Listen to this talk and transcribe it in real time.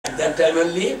That time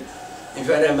only, if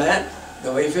you are a man,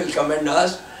 the wife will come and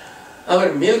ask,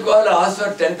 our milk wala asks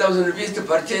for 10,000 rupees to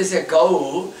purchase a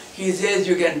cow. He says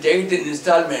you can take it in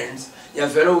installments. A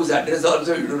fellow whose address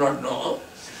also you do not know.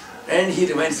 And he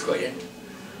remains quiet.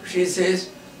 She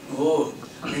says, oh,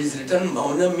 it is written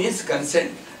Mauna means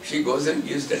consent. She goes and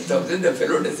gives 10,000. The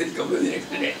fellow doesn't come the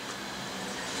next day.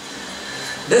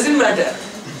 Doesn't matter.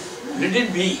 Let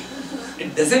it be.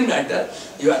 It doesn't matter.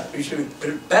 You should be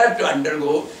prepared to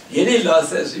undergo any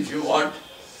losses if you want.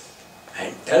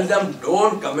 And tell them,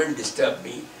 don't come and disturb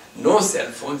me. No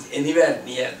cell phones anywhere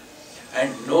near.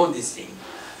 And no this thing.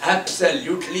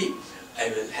 Absolutely, I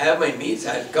will have my meals.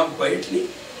 I will come quietly,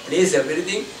 place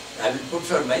everything. I will put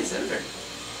for myself and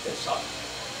that's all.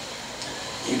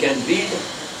 You can read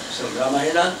some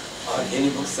Ramayana or any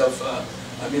books of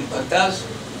Bhaktas,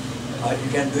 or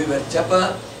you can do your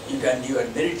japa, you can do your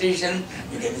meditation,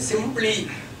 you can simply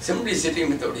sitting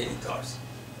without any thoughts.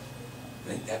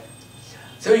 Like that.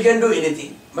 So you can do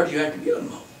anything, but you have to be on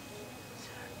mount.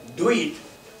 Do it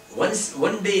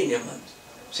one day in a month,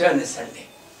 say on a Sunday.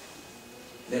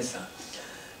 That's all.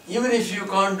 Even if you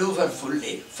can't do for full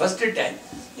day, first time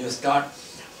you start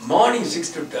morning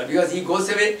 6 to 12, because he goes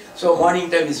away, so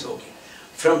morning time is okay.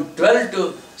 From 12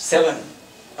 to 7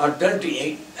 or 12 to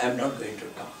 8, I am not going to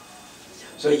talk.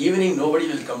 So evening nobody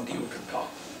will come to you to talk.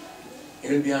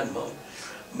 You will be on mount.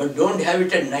 But don't have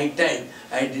it at night time.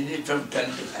 I did it from 12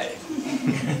 to 5.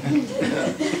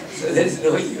 So there is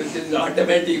no use, it is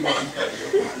automatic one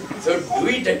for you. So do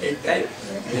it at a time,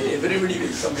 and everybody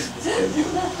will come and disturb you.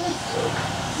 So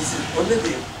this is one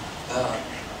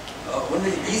of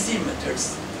the easy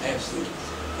methods I have seen.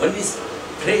 One is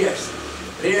prayers.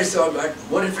 Prayers have got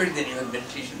more effect than even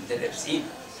meditation that I have seen.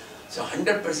 So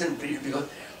 100% prayer, because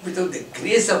without the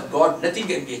grace of God, nothing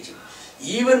can be achieved.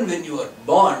 Even when you are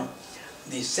born,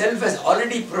 the self has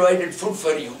already provided food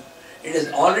for you. It has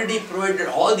already provided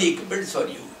all the equipments for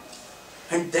you.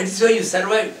 And that is why you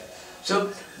survived.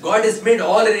 So God has made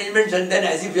all arrangements, and then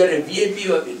as if you are a VIP,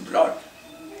 you have been brought.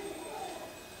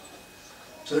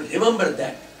 So remember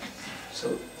that.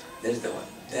 So that is the one.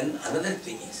 Then another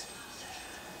thing is,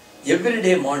 every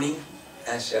day morning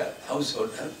as a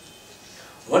householder,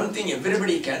 one thing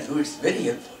everybody can do, it's very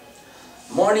helpful.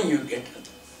 Morning you get up,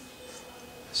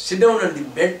 sit down on the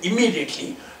bed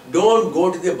immediately. Don't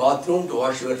go to the bathroom to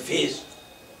wash your face.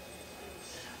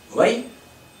 Why?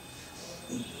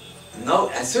 Now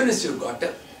as soon as you got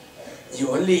up,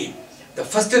 the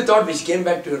first thought which came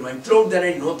back to your mind, throughout the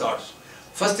night no thoughts.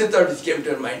 First thought which came to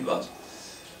your mind was,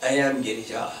 I am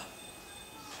Girija.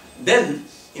 Then,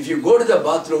 if you go to the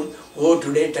bathroom, oh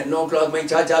today 10 o'clock my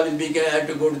chacha will be, I have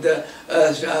to go to the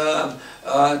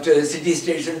city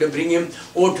station to bring him.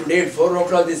 Oh today at 4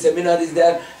 o'clock the seminar is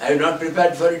there, I have not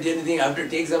prepared for it anything, I have to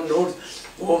take some notes.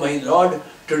 Oh my Lord,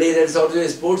 today there is also a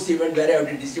sports event where I have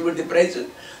to distribute the prizes.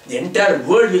 The entire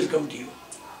world will come to you.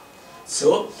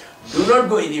 So, do not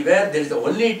go anywhere, there is the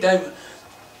only time.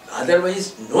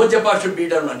 Otherwise, no japa should be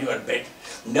done on your bed.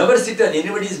 Never sit on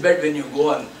anybody's bed when you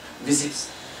go on visits.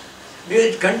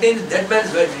 Because it contains that man's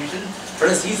vibration,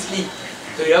 plus he sleep.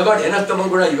 So you have got enough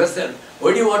tamaguna yourself.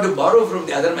 Why do you want to borrow from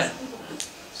the other man?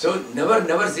 So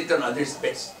never sit on others'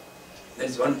 beds. That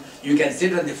is one. You can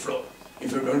sit on the floor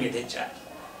if you don't get a chair.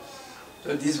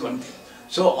 So this is one thing.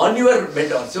 So on your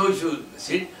bed also, if you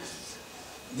sit,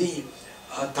 the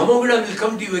tamaguna will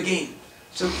come to you again.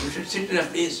 So you should sit in a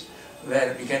place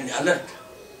where you can be alert.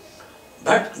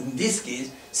 But in this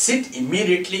case, sit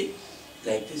immediately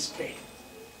like this straight.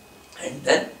 And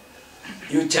then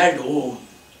you chant Om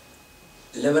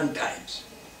 11 times.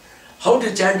 How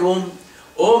to chant Om?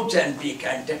 Om chant be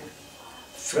chanted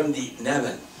from the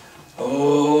navel.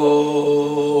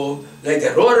 Om, like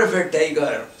the roar of a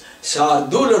tiger.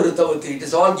 Sardula Rutavati. It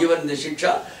is all given in the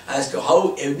Shiksha as to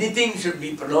how everything should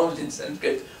be pronounced in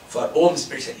Sanskrit, for Om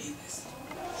specially this.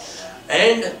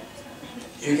 And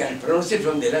you can pronounce it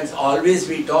from the lungs. Always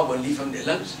we talk only from the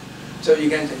lungs. So you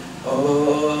can say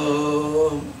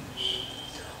Om.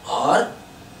 Or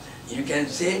you can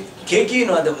say Keki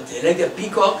Nadavati, like the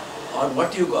peacock, or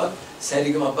what you call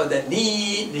Sarigamapa, the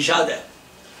Nishada.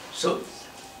 So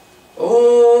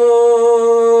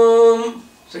Om.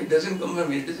 So it doesn't come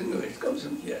from here, it comes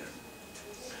from here.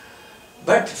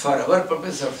 But for our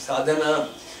purpose of sadhana,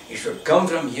 it should come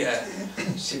from here.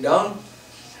 Sit down.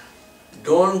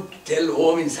 Don't tell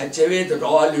Om in such a way that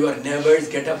all your neighbors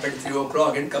get up at 3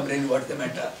 o'clock and come in, what's the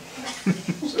matter?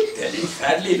 So tell it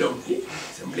fairly loudly,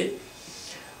 simply.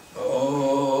 Om.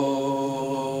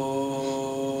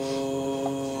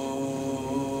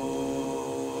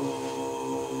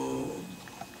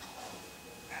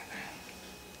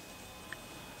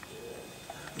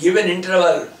 Give an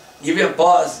interval give a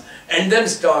pause, and then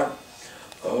start.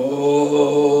 Om.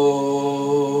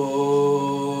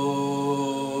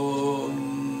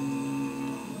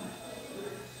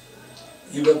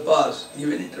 Give a pause, give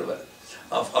an interval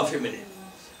of half a minute.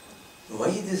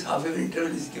 Why this half a minute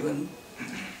interval is given?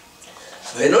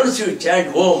 When once you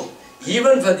chant Om,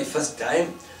 even for the first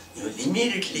time, you will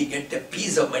immediately get a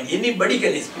peace of mind. Anybody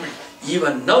can experiment.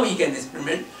 Even now he can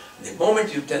experiment. The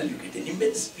moment you tell, you get an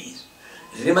immense peace.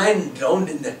 Remain drowned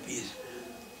in that peace.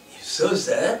 So,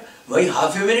 sir, why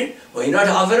half a minute? Why not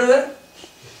half an hour?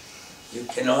 You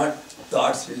cannot,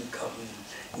 thoughts will come.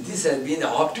 This has been the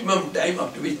optimum time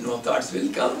up to which no thoughts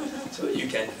will come. So you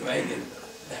can remain in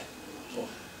that.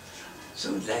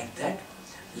 So like that,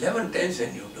 11 times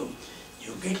when you do,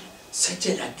 you get such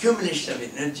an accumulation of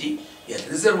energy, a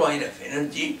reservoir of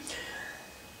energy,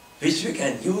 which you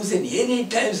can use in any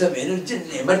times of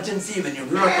emergency when you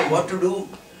do not know what to do.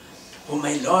 Oh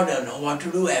my Lord, I don't know what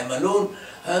to do, I am alone.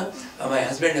 My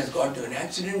husband has got into an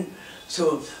accident.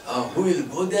 So, who will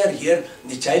go there? Here,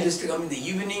 the child is to come in the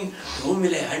evening. To whom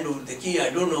will I hand over the key? I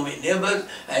don't know my neighbors.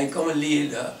 I come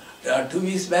only 2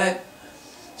 weeks back.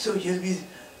 So, you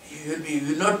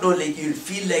will not know, like, you will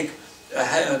feel like,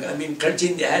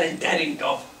 clutching the hair and tearing it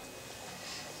off.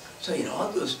 So, in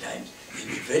all those times, you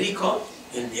will be very calm.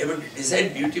 You will be able to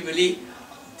decide beautifully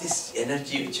this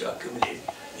energy which you accumulate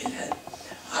will help.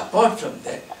 Apart from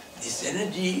that, this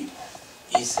energy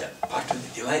is a part of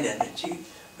the divine energy.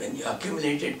 When you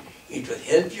accumulate it, it will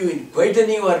help you in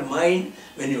quietening your mind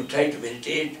when you try to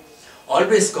meditate.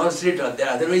 Always concentrate on that,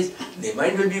 otherwise the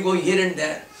mind will be going here and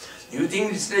there. You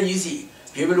think it's not easy.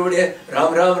 People would hear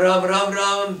Ram, Ram, Ram, Ram,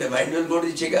 Ram. The mind will go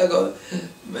to Chicago.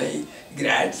 My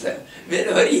grandson,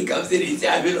 whenever he comes in, he says,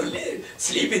 I will only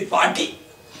sleep with party.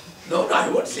 No, I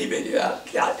won't sleep anywhere.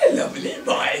 What a lovely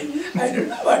boy. I don't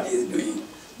know what he is doing.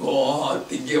 Go on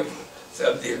thinking of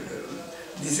something.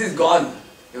 This is gone.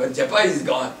 Your japa is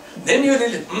gone. Then you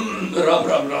will Ram,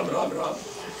 Ram, Ram, Ram, Ram.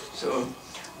 So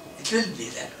it will be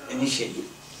that initially.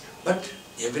 But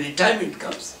every time it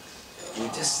comes, you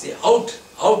just say out,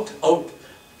 out, out.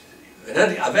 When you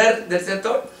are aware there's a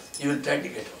thought, you will try to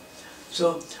get out.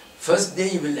 So first day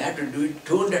you will have to do it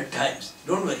 200 times.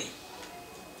 Don't worry.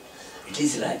 It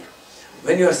is like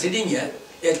when you are sitting here,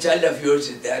 a child of yours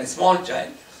is there, a small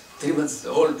child, 3 months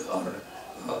old or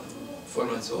 4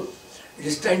 months old. It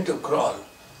is trying to crawl.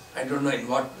 I don't know in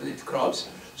what it crawls.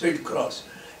 So it crawls.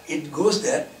 It goes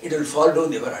there, it will fall down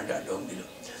the veranda, down below.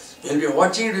 You will be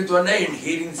watching it with one eye and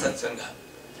hearing satsanga.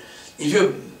 If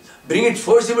you bring it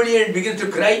forcibly and it begins to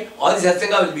cry, all the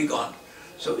satsanga will be gone.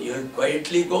 So you will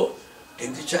quietly go,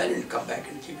 take the child and come back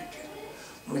and keep it here.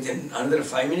 Within another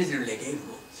 5 minutes, it will again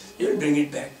go. You will bring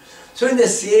it back. So in the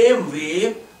same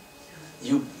way,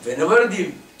 whenever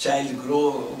the child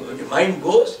grows, the mind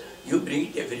goes, you bring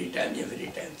it every time, every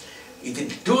time. Within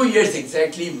 2 years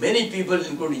exactly, many people,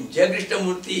 including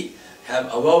Krishnamurti, have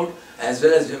avowed, as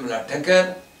well as Vimala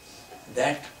Thakur,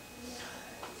 that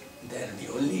there will be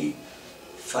only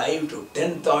 5 to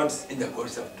 10 thoughts in the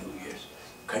course of 2 years.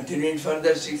 Continue it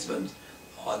further 6 months,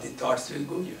 all the thoughts will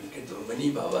go, you will get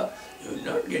Romani Bhava, you will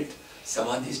not get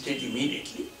Samadhi state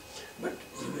immediately, but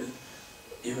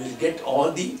you will get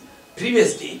all the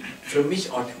previous state from which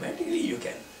automatically you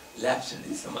can lapse into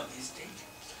the Samadhi state.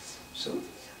 So,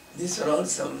 these are all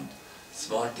some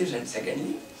small tips. And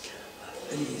secondly,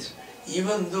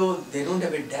 even though they don't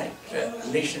have a direct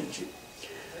relationship,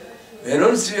 when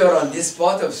once we are on this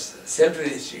path of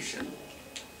self-realization,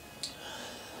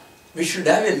 we should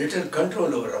have a little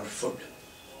control over our food.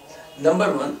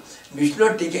 Number one, we should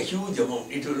not take a huge amount.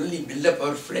 It will only build up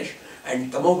our flesh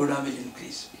and tamoguna will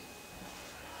increase.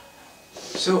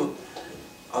 So,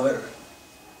 our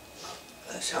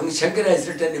Shankara has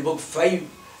written a book, 5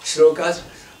 shlokas,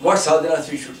 what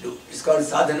sadhanas we should do. It's called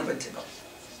Sadhana Pachaka.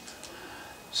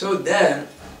 So there,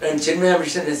 and Chinmaya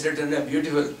Mission has written a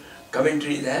beautiful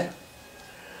commentary there.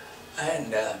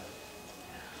 And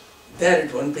there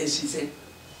at one place he said,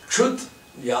 Truth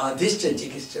vyadhishcha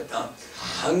chikishchatam.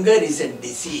 Hunger is a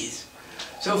disease.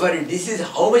 So for a disease,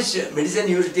 how much medicine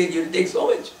you will take? You will take so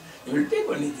much. You will take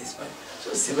only this much.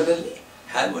 So similarly,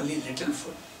 have only little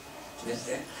food. That's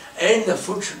there. And the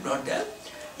food should not have,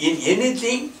 in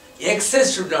anything,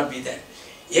 excess should not be there.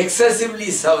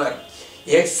 Excessively sour,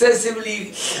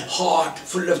 excessively hot,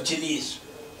 full of chilies,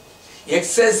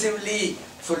 excessively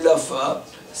full of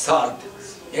salt,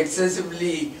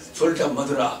 excessively full of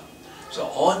madura. So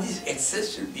all these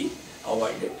excess should be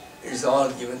avoided. It is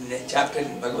all given in a chapter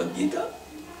in Bhagavad Gita.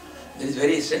 That is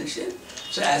very essential.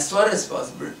 So as far as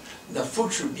possible, the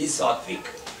food should be sattvic.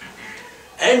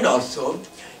 And also,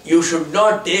 you should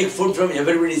not take food from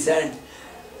everybody's hand.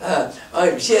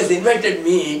 She has invited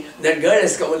me, that girl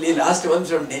has come only last month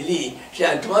from Delhi. She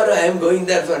said, tomorrow I am going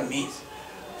there for meals.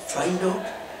 Find out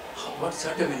what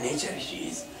sort of a nature she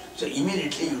is. So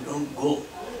immediately you don't go.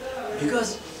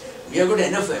 Because we have got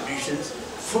enough vibrations.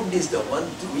 Food is the one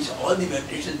through which all the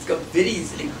vibrations come very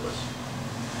easily to us.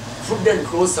 Food and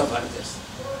clothes of others.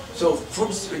 So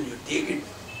foods, when you take it,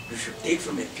 you should take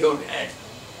from a pure hand.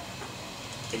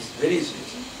 It's very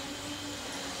essential.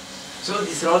 So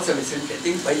these are also essential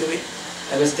things. By the way,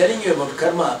 I was telling you about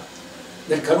karma,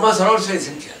 that karmas are also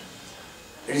essential.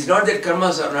 It is not that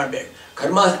karmas are not bad.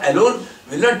 Karmas alone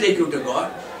will not take you to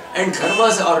God, and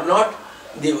karmas are not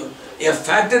a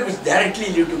factor which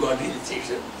directly lead to God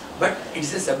realization, but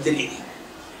it's a subsidiary.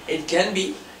 It can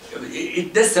be,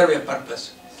 it does serve a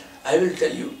purpose. I will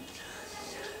tell you,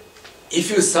 if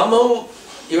you somehow,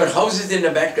 your house is in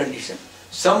a bad condition,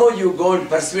 somehow you go and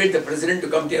persuade the president to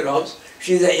come to your house,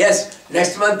 she says, yes,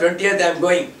 next month 20th I am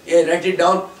going, yeah, write it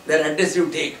down, the address you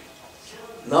take.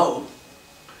 Now,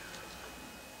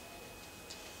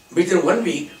 within 1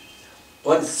 week,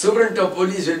 one superintendent of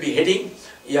police will be heading,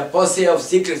 a posse of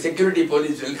security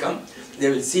police will come,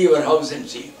 they will see your house and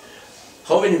see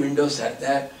how many windows are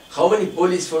there, how many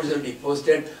police forces will be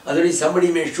posted, otherwise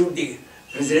somebody may shoot the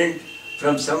president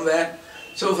from somewhere.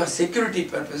 So for security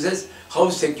purposes, how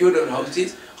secure your house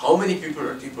is, how many people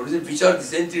are deported, which are the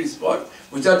sensitive spots,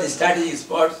 which are the strategic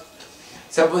spots.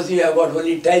 Suppose you have got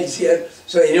only tiles here,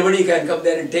 so anybody can come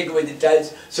there and take away the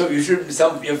tiles. So you should,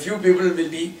 a few people will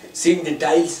be seeing the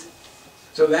tiles.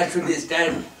 So where should they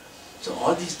stand? So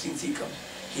all these things he comes.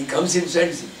 He comes inside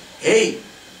and says, hey,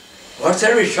 what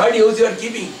sort of a shoddy house you are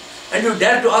keeping? And you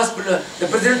dare to ask the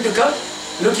president to come?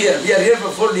 Look here, we are here for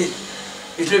 4 days.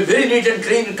 It will be very neat and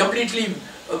clean and completely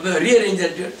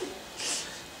rearranged.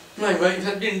 My wife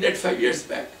has been dead 5 years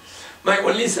back. My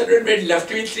only son had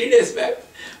left me 3 days back.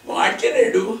 What can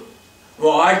I do?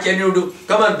 What can you do?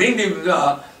 Come on, bring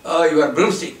your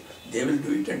broomstick. They will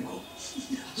do it and go.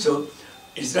 So,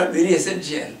 it's not very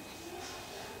essential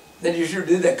that you should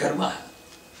do the karma.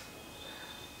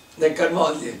 The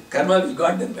karma we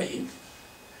got done by him.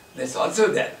 That's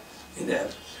also there.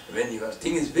 When your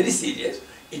thing is very serious,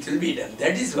 it will be done.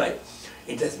 That is why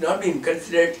it has not been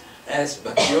considered as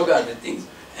Bhakti Yoga, other things,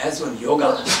 as one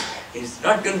yoga. It is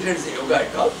not considered as a yoga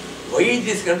at all. Why it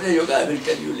is considered yoga, I will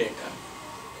tell you later.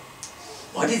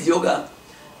 What is yoga?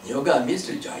 Yoga means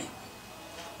to join.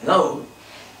 Now,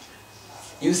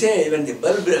 you say when the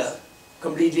bulb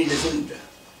completely doesn't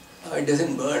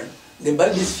burn, the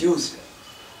bulb is fused.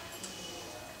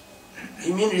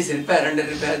 You mean it is repair, under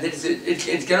repair, that is,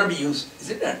 it cannot be used, is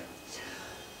it not?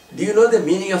 Do you know the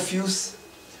meaning of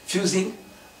fusing?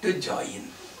 To join.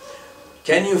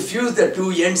 Can you fuse the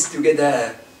two ends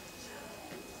together?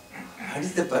 What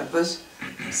is the purpose?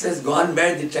 It says gone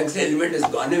bad, the tungsten element has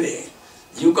gone away.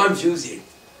 You can't fuse it.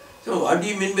 So what do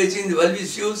you mean by saying the bulb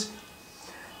is fused?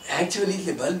 Actually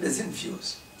the bulb doesn't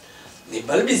fuse. The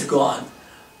bulb is gone.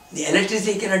 The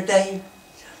electricity cannot die.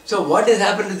 So what has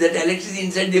happened to that electricity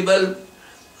inside the bulb?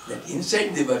 That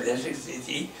inside the bulb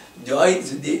electricity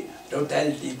joins with the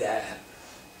totality there.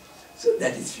 So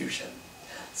that is fusion.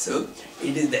 So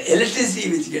it is the electricity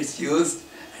which gets fused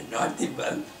and not the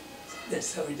bulb.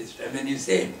 That's how it is. When you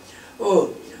say,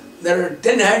 oh, there are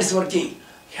 10 hands working.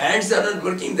 Hands are not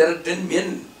working, there are 10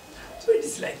 men. So it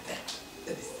is like that.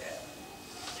 That is there.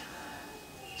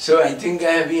 So I think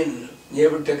I have been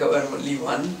able to cover only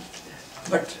one.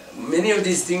 But many of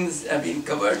these things have been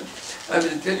covered. I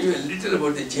will tell you a little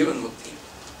about the Jivan Mukti.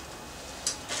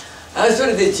 As far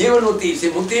as the Jivan Mukti, see,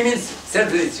 Mukti means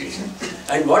self-realization.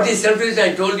 And what is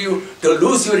self-realization? I told you, to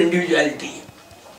lose your individuality.